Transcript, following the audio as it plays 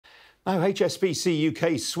Now, HSBC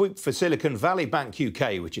UK swoop for Silicon Valley Bank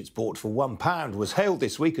UK, which it's bought for £1, was hailed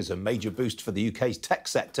this week as a major boost for the UK's tech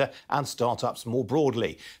sector and startups more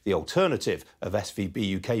broadly. The alternative of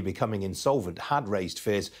SVB UK becoming insolvent had raised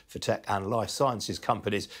fears for tech and life sciences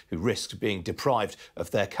companies who risked being deprived of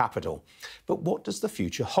their capital. But what does the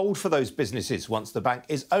future hold for those businesses once the bank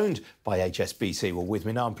is owned by HSBC? Well, with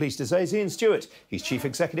me now, I'm pleased to say, is Ian Stuart. He's Chief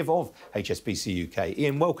Executive of HSBC UK.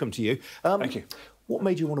 Ian, welcome to you. Thank you. What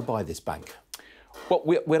made you want to buy this bank? Well,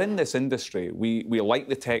 we're in this industry. We like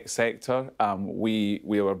the tech sector. We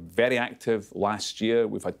were very active last year.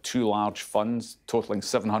 We've had two large funds totalling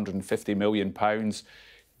 £750 million.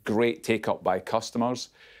 Great take-up by customers.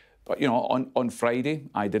 But, you know, on Friday,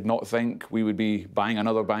 I did not think we would be buying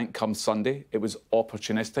another bank come Sunday. It was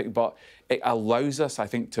opportunistic, but it allows us, I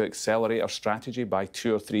think, to accelerate our strategy by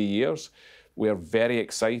 2 or 3 years. We're very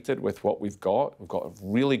excited with what we've got. We've got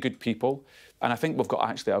really good people. And I think we've got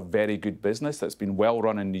actually a very good business that's been well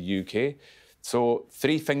run in the UK. So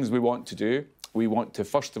 3 things we want to do. We want to,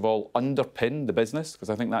 first of all, underpin the business,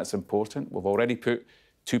 because I think that's important. We've already put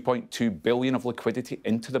 £2.2 billion of liquidity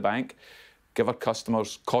into the bank, give our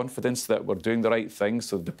customers confidence that we're doing the right thing.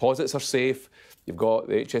 So deposits are safe. You've got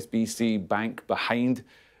the HSBC Bank behind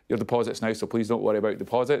your deposits now, so please don't worry about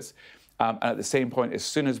deposits. And at the same point, as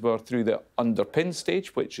soon as we're through the underpin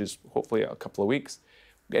stage, which is hopefully a couple of weeks,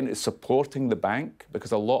 getting into supporting the bank,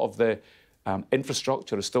 because a lot of the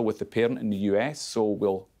infrastructure is still with the parent in the US, so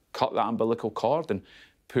we'll cut that umbilical cord and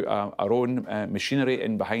put our own machinery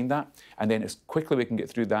in behind that. And then as quickly we can get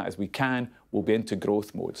through that as we can, we'll be into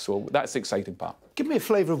growth mode. So that's the exciting part. Give me a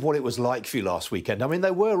flavour of what it was like for you last weekend. I mean,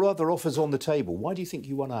 there were other offers on the table. Why do you think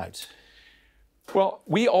you won out? Well,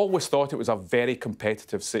 we always thought it was a very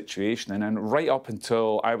competitive situation, and then right up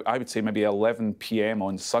until, I would say, maybe 11 p.m.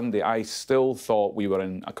 on Sunday, I still thought we were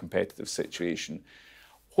in a competitive situation.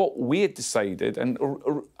 What we had decided, and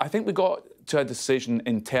I think we got to a decision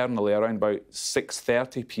internally around about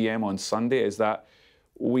 6:30 p.m. on Sunday, is that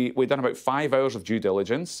we'd done about 5 hours of due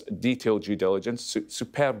diligence, detailed due diligence,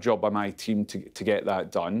 superb job by my team to get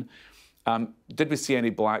that done. Did we see any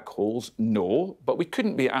black holes? No, but we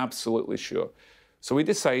couldn't be absolutely sure. So we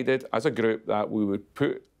decided as a group that we would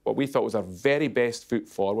put what we thought was our very best foot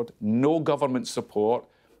forward, no government support.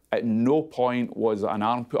 At no point was an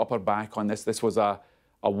arm put up our back on this. This was a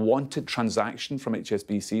wanted transaction from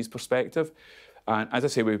HSBC's perspective. And as I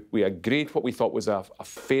say, we agreed what we thought was a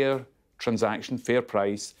fair transaction, fair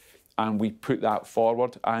price, and we put that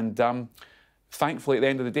forward. And thankfully, at the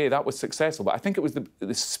end of the day, that was successful. But I think it was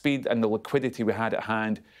the speed and the liquidity we had at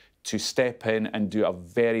hand to step in and do a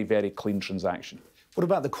very, very clean transaction. What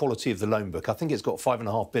about the quality of the loan book? I think it's got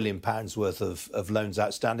 £5.5 billion worth of loans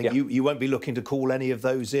outstanding. Yeah. You won't be looking to call any of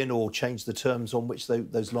those in or change the terms on which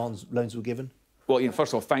those loans were given? Well, Ian,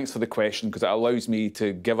 first of all, thanks for the question, because it allows me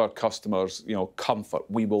to give our customers, comfort.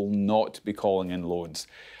 We will not be calling in loans.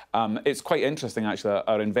 It's quite interesting, actually.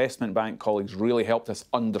 Our investment bank colleagues really helped us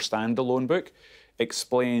understand the loan book,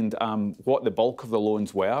 explained what the bulk of the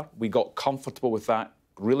loans were. We got comfortable with that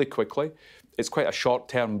really quickly. It's quite a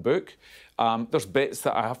short-term book. There's bits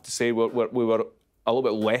that I have to say we were a little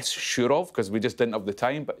bit less sure of because we just didn't have the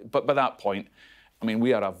time. But by that point, I mean,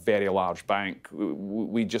 we are a very large bank.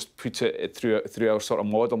 We just put it through our sort of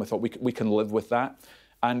model, and we thought we can live with that.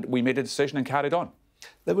 And we made a decision and carried on.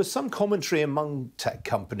 There was some commentary among tech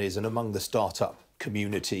companies and among the startup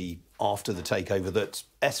community after the takeover that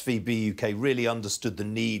SVB UK really understood the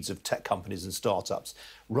needs of tech companies and startups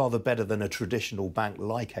rather better than a traditional bank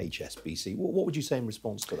like HSBC. What would you say in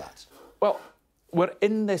response to that? Well, we're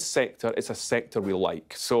in this sector. It's a sector we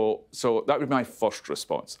like. So that would be my first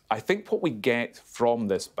response. I think what we get from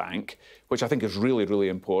this bank, which I think is really, really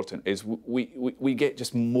important, is we get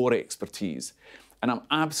just more expertise. And I'm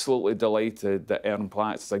absolutely delighted that Aaron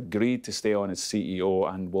Platts has agreed to stay on as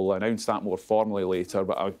CEO, and we'll announce that more formally later,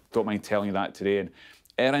 but I don't mind telling you that today. And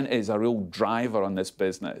Aaron is a real driver on this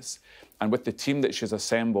business. And with the team that she's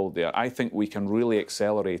assembled there, I think we can really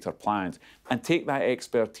accelerate our plans and take that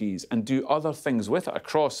expertise and do other things with it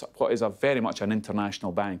across what is very much an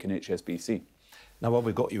international bank in HSBC. Now, while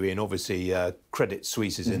we've got you in, obviously, Credit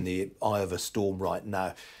Suisse is in the eye of a storm right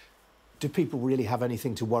now. Do people really have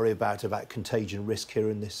anything to worry about contagion risk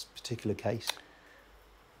here in this particular case?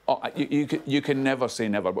 Oh, you can never say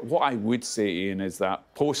never, but what I would say, Ian, is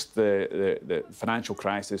that post the financial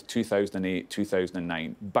crisis, 2008,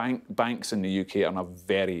 2009, banks in the UK are in a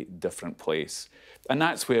very different place. And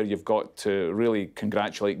that's where you've got to really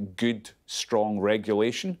congratulate good, strong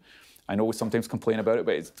regulation. I know we sometimes complain about it,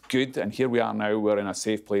 but it's good. And here we are now, we're in a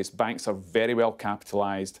safe place. Banks are very well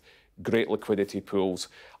capitalised, great liquidity pools.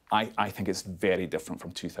 I think it's very different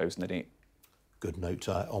from 2008. Good note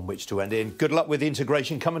on which to end in. Good luck with the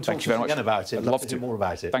integration. Come and talk to us again about it. I'd love to hear more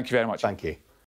about it. Thank you very much. Thank you.